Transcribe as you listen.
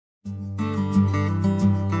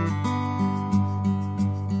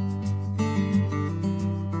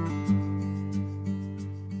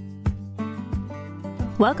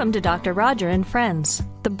Welcome to Dr. Roger and Friends,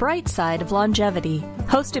 the bright side of longevity,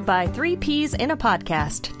 hosted by 3 Ps in a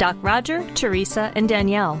podcast, Doc Roger, Teresa, and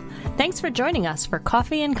Danielle. Thanks for joining us for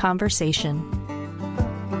Coffee and Conversation.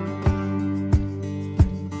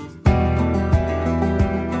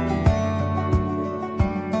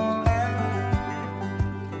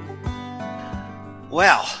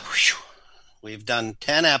 Well, we've done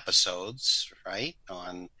 10 episodes, right,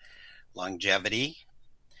 on longevity.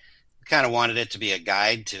 We kind of wanted it to be a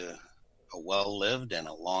guide to a well-lived and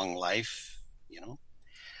a long life,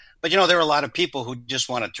 But, there are a lot of people who just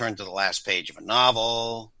want to turn to the last page of a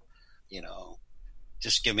novel,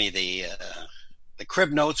 just give me the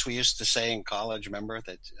crib notes we used to say in college, remember,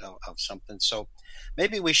 that of something. So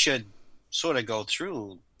maybe we should sort of go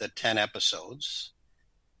through the 10 episodes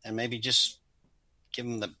and maybe just give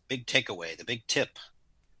them the big takeaway, the big tip,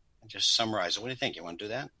 and just summarize it. What do you think? You want to do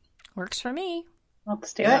that? Works for me.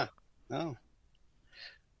 Let's do it. Oh.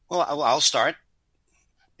 Well, I'll start.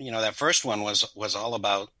 That first one was all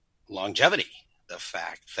about longevity, the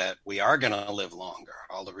fact that we are going to live longer.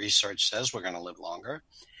 All the research says we're going to live longer,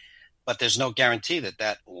 but there's no guarantee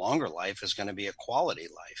that longer life is going to be a quality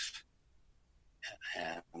life.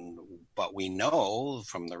 But we know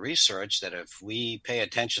from the research that if we pay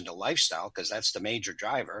attention to lifestyle, because that's the major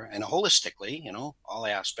driver, and holistically, all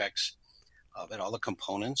aspects of it, all the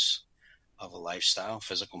components of a lifestyle,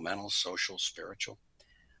 physical, mental, social, spiritual,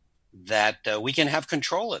 that we can have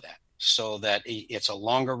control of that so that it's a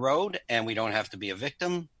longer road and we don't have to be a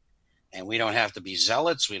victim and we don't have to be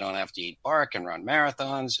zealots. We don't have to eat bark and run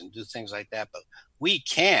marathons and do things like that. But we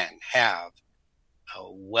can have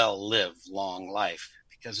a well-lived, long life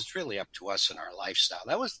because it's really up to us and our lifestyle.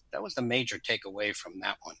 That was the major takeaway from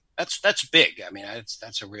that one. That's big. I mean,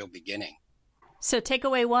 that's a real beginning. So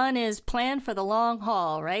takeaway 1 is plan for the long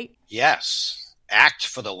haul, right? Yes. Act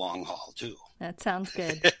for the long haul, too. That sounds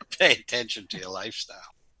good. Pay attention to your lifestyle.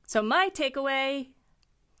 So my takeaway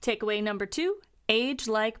number 2, age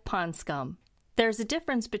like pond scum. There's a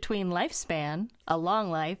difference between lifespan, a long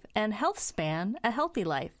life, and health span, a healthy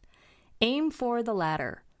life. Aim for the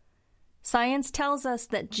latter. Science tells us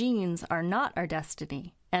that genes are not our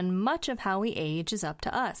destiny, and much of how we age is up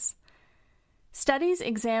to us. Studies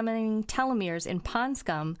examining telomeres in pond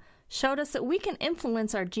scum showed us that we can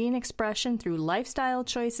influence our gene expression through lifestyle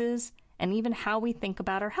choices and even how we think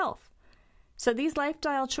about our health. So these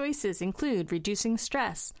lifestyle choices include reducing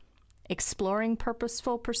stress, exploring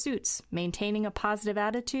purposeful pursuits, maintaining a positive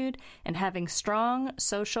attitude, and having strong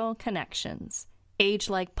social connections. Age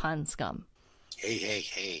like pond scum.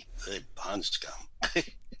 Hey, good pond scum.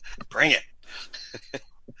 Bring it.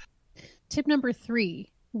 Tip number 3.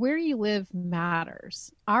 Where you live matters.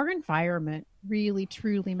 Our environment really,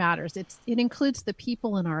 truly matters. It includes the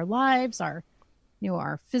people in our lives, our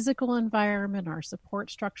physical environment, our support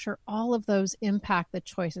structure. All of those impact the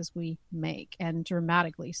choices we make, and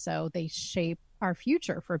dramatically so. They shape our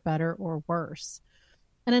future for better or worse.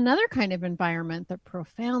 And another kind of environment that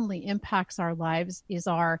profoundly impacts our lives is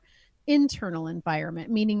our internal environment,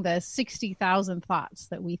 meaning the 60,000 thoughts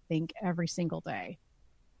that we think every single day.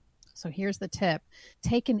 So here's the tip.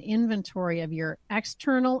 Take an inventory of your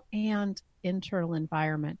external and internal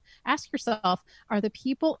environment. Ask yourself, are the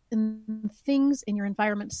people and things in your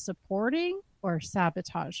environment supporting or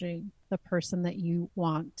sabotaging the person that you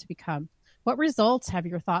want to become? What results have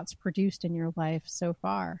your thoughts produced in your life so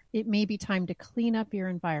far? It may be time to clean up your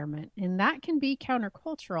environment, and that can be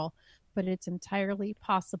countercultural, but it's entirely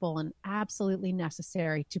possible and absolutely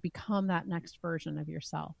necessary to become that next version of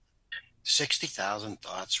yourself. 60,000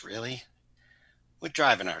 thoughts, really? We're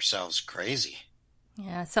driving ourselves crazy.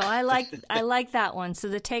 Yeah, so I like that one. So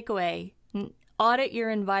the takeaway, audit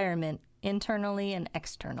your environment internally and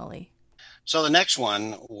externally. So the next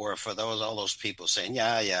one were for all those people saying,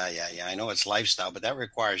 yeah, I know it's lifestyle, but that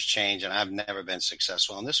requires change, and I've never been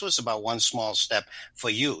successful. And this was about one small step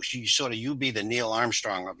for you. You be the Neil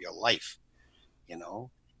Armstrong of your life,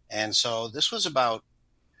 And so this was about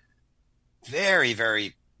very,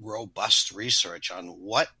 very robust research on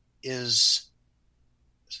what is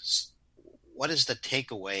the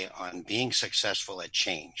takeaway on being successful at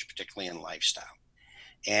change, particularly in lifestyle.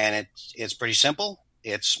 And it's pretty simple.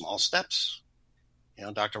 It's small steps.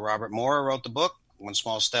 Dr. Robert Moore wrote the book, One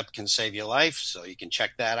Small Step Can Save Your Life, so you can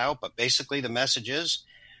check that out. But basically the message is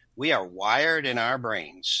we are wired in our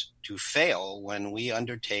brains to fail when we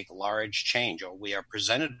undertake large change, or we are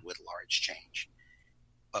presented with large change.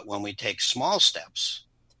 But when we take small steps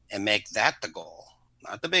and make that the goal,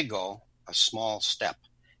 not the big goal, a small step,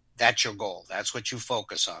 that's your goal. That's what you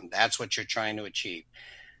focus on. That's what you're trying to achieve.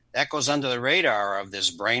 That goes under the radar of this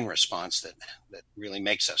brain response that really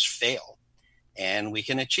makes us fail. and we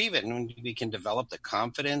can achieve it, and we can develop the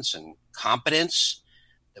confidence and competence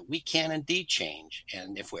that we can indeed change.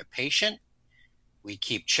 And if we're patient, we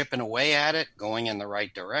keep chipping away at it, going in the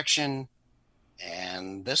right direction.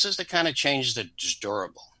 And this is the kind of change that's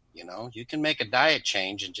durable. You can make a diet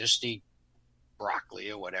change and just eat broccoli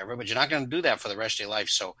or whatever, but you're not going to do that for the rest of your life.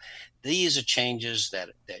 So these are changes that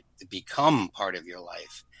become part of your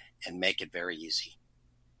life and make it very easy.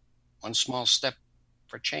 One small step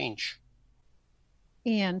for change.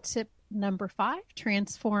 And tip number 5,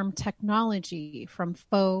 transform technology from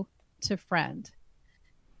foe to friend.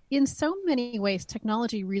 In so many ways,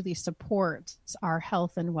 technology really supports our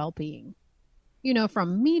health and well-being.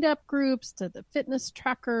 From meetup groups to the fitness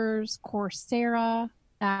trackers, Coursera,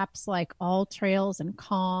 apps like All Trails and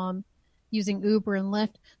Calm, using Uber and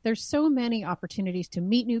Lyft. There's so many opportunities to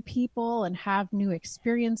meet new people and have new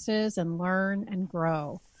experiences and learn and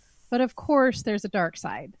grow. But of course, there's a dark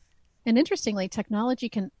side. And interestingly, technology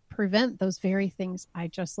can prevent those very things I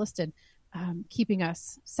just listed, keeping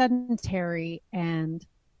us sedentary and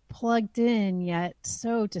plugged in, yet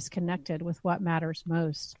so disconnected with what matters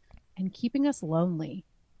most, and keeping us lonely.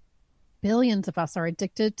 Billions of us are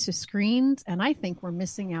addicted to screens, and I think we're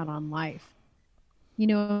missing out on life.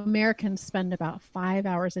 Americans spend about 5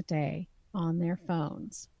 hours a day on their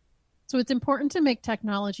phones. So it's important to make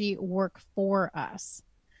technology work for us.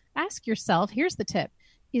 Ask yourself, here's the tip,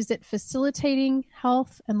 is it facilitating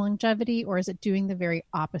health and longevity, or is it doing the very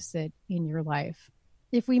opposite in your life?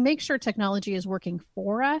 If we make sure technology is working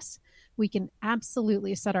for us, we can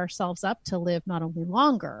absolutely set ourselves up to live not only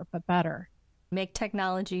longer, but better. Make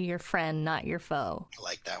technology your friend, not your foe. I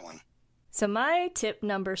like that one. So my tip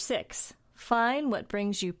number 6, find what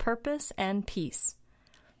brings you purpose and peace.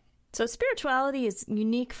 So spirituality is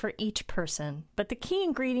unique for each person, but the key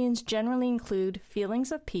ingredients generally include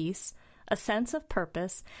feelings of peace, a sense of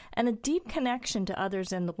purpose, and a deep connection to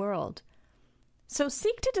others in the world. So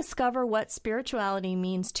seek to discover what spirituality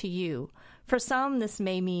means to you. For some, this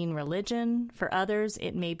may mean religion. For others,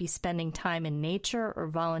 it may be spending time in nature or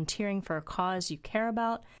volunteering for a cause you care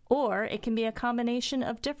about, or it can be a combination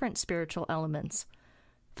of different spiritual elements.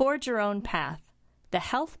 Forge your own path. The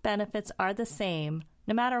health benefits are the same,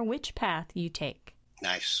 no matter which path you take.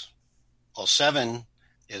 Nice. Well, 7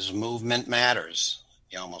 is movement matters.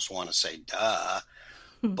 You almost want to say, duh.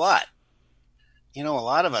 But, a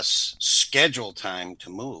lot of us schedule time to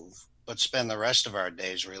move, but spend the rest of our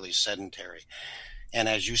days really sedentary. And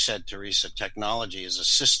as you said, Teresa, technology is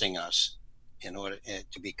assisting us in order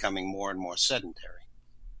to becoming more and more sedentary.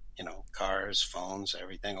 Cars, phones,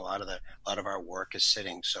 everything. A lot of our work is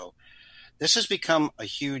sitting. So this has become a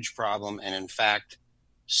huge problem. And in fact,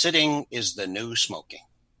 sitting is the new smoking.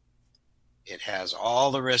 It has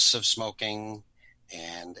all the risks of smoking,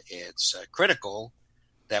 and it's critical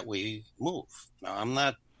that we move. Now, I'm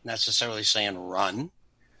not necessarily saying run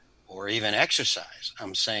or even exercise.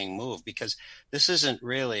 I'm saying move, because this isn't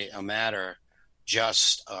really a matter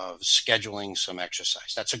just of scheduling some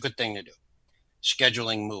exercise. That's a good thing to do.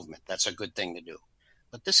 Scheduling movement, that's a good thing to do.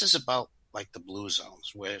 But this is about like the blue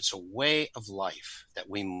zones, where it's a way of life that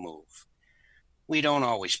we move. We don't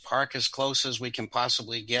always park as close as we can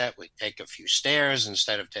possibly get. We take a few stairs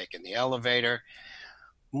instead of taking the elevator.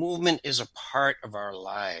 Movement is a part of our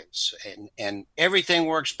lives, and everything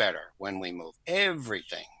works better when we move.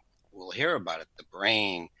 Everything. We'll hear about it. The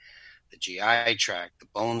brain, the GI tract, the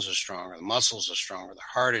bones are stronger, the muscles are stronger, the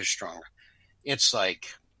heart is stronger. It's like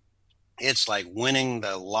winning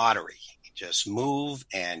the lottery. You just move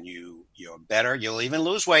and you're better. You'll even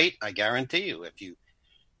lose weight, I guarantee you, if you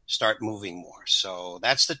start moving more. So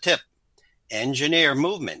that's the tip. Engineer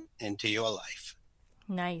movement into your life.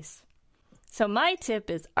 Nice. So my tip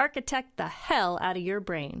is architect the hell out of your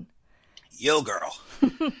brain. Yo, girl.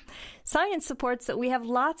 Science supports that we have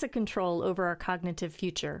lots of control over our cognitive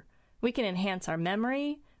future. We can enhance our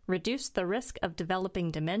memory, reduce the risk of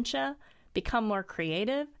developing dementia, become more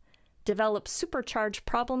creative, develop supercharged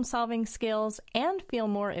problem-solving skills, and feel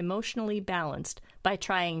more emotionally balanced by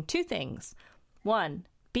trying 2 things. 1,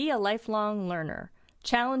 be a lifelong learner.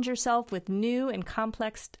 Challenge yourself with new and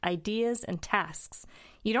complex ideas and tasks.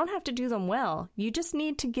 You don't have to do them well. You just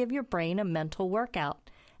need to give your brain a mental workout.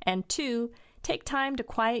 And 2, take time to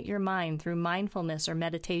quiet your mind through mindfulness or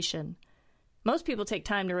meditation. Most people take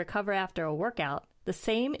time to recover after a workout. The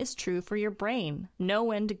same is true for your brain. Know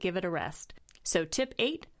when to give it a rest. So tip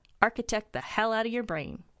 8, architect the hell out of your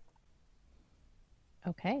brain.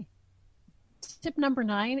 Okay. Tip number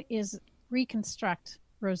 9 is reconstruct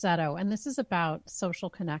Roseto, and this is about social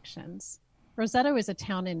connections. Roseto is a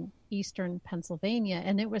town in eastern Pennsylvania,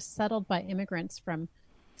 and it was settled by immigrants from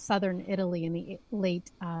southern Italy in the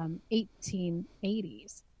late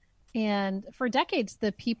 1880s. And for decades,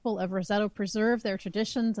 the people of Roseto preserved their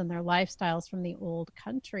traditions and their lifestyles from the old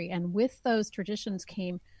country. And with those traditions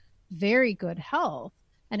came very good health.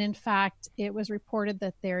 And in fact, it was reported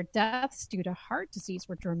that their deaths due to heart disease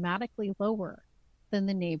were dramatically lower than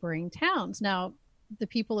the neighboring towns. Now, the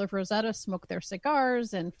people of Roseto smoked their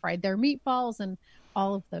cigars and fried their meatballs and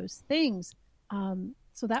all of those things.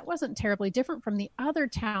 So that wasn't terribly different from the other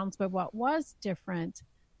towns, but what was different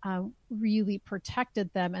really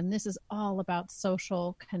protected them. And this is all about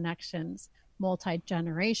social connections,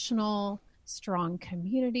 multi-generational, strong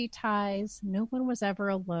community ties. No one was ever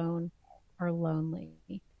alone or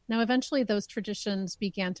lonely. Now, eventually those traditions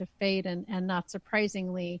began to fade, and not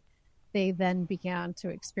surprisingly, they then began to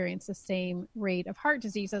experience the same rate of heart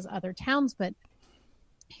disease as other towns. But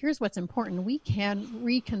here's what's important. We can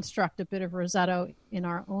reconstruct a bit of Roseto in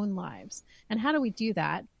our own lives. And how do we do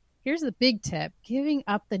that? Here's the big tip: giving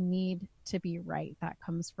up the need to be right. That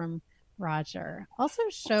comes from Roger. Also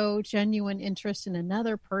show genuine interest in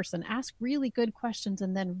another person. Ask really good questions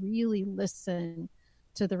and then really listen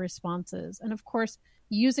to the responses. And of course,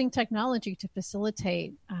 using technology to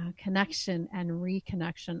facilitate connection and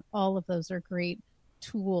reconnection. All of those are great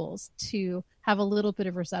tools to have a little bit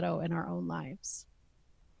of Roseto in our own lives.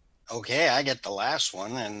 Okay, I get the last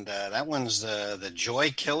one, and that one's the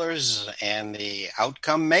joy killers and the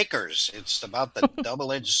outcome makers. It's about the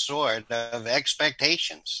double-edged sword of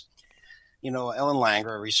expectations. You know, Ellen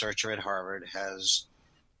Langer, a researcher at Harvard, has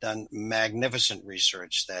done magnificent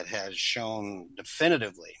research that has shown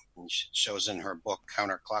definitively, and she shows in her book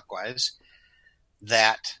Counterclockwise,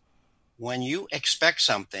 that when you expect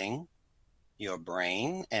something, your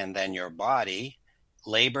brain and then your body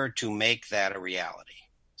labor to make that a reality.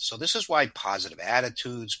 So this is why positive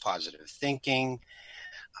attitudes, positive thinking,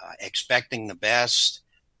 expecting the best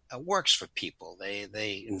works for people.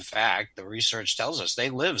 They, in fact, the research tells us they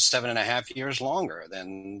live 7.5 years longer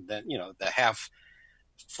than the half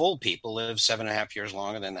full people live 7.5 years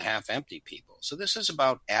longer than the half empty people. So this is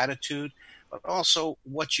about attitude, but also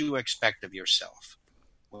what you expect of yourself.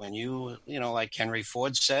 When you like Henry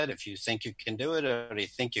Ford said, if you think you can do it or you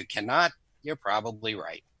think you cannot, you're probably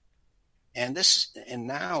right. And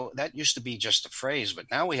now that used to be just a phrase, but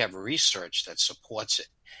now we have research that supports it,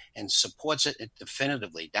 and supports it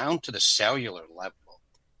definitively down to the cellular level.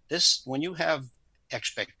 When you have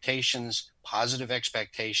expectations, positive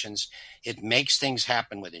expectations, it makes things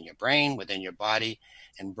happen within your brain, within your body,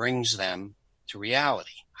 and brings them to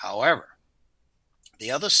reality. However,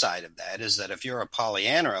 the other side of that is that if you're a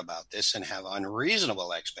Pollyanna about this and have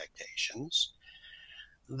unreasonable expectations,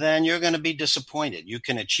 then you're going to be disappointed. You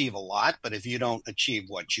can achieve a lot, but if you don't achieve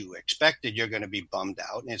what you expected, you're going to be bummed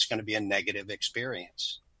out, and it's going to be a negative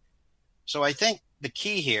experience. So I think the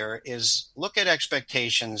key here is look at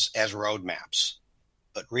expectations as roadmaps,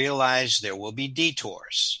 but realize there will be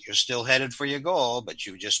detours. You're still headed for your goal, but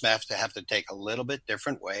you just have to take a little bit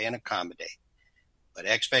different way and accommodate. But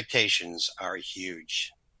expectations are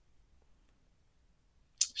huge.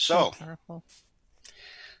 So powerful.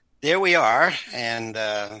 There we are, and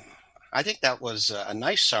I think that was a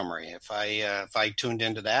nice summary. If I tuned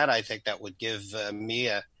into that, I think that would give me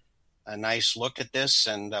a nice look at this,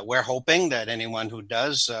 and we're hoping that anyone who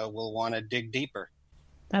does will want to dig deeper.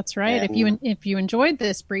 That's right. And if you enjoyed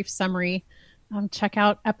this brief summary, check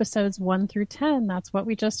out episodes 1 through 10. That's what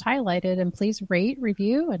we just highlighted, and please rate,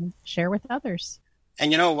 review, and share with others.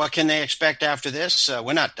 And what can they expect after this?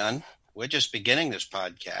 We're not done. We're just beginning this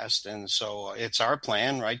podcast, and so it's our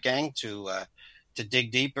plan, right, gang, to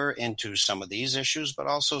dig deeper into some of these issues, but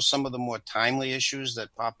also some of the more timely issues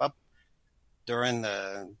that pop up during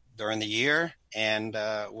the year, and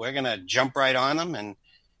we're going to jump right on them and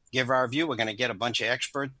give our view. We're going to get a bunch of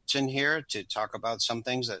experts in here to talk about some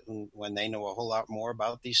things that when they know a whole lot more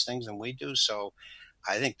about these things than we do. So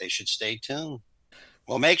I think they should stay tuned.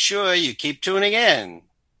 Well, make sure you keep tuning in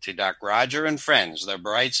to Doc Roger and Friends, the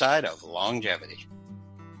bright side of longevity.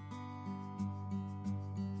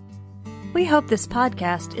 We hope this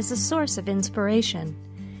podcast is a source of inspiration.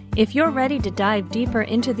 If you're ready to dive deeper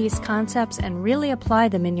into these concepts and really apply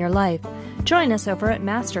them in your life, join us over at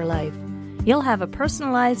Master Life. You'll have a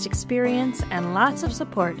personalized experience and lots of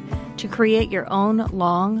support to create your own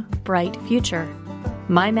long, bright future.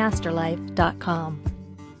 mymasterlife.com.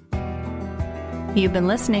 You've been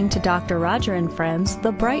listening to Dr. Roger and Friends,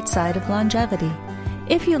 The Bright Side of Longevity.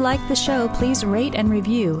 If you like the show, please rate and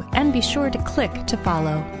review, and be sure to click to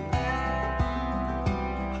follow.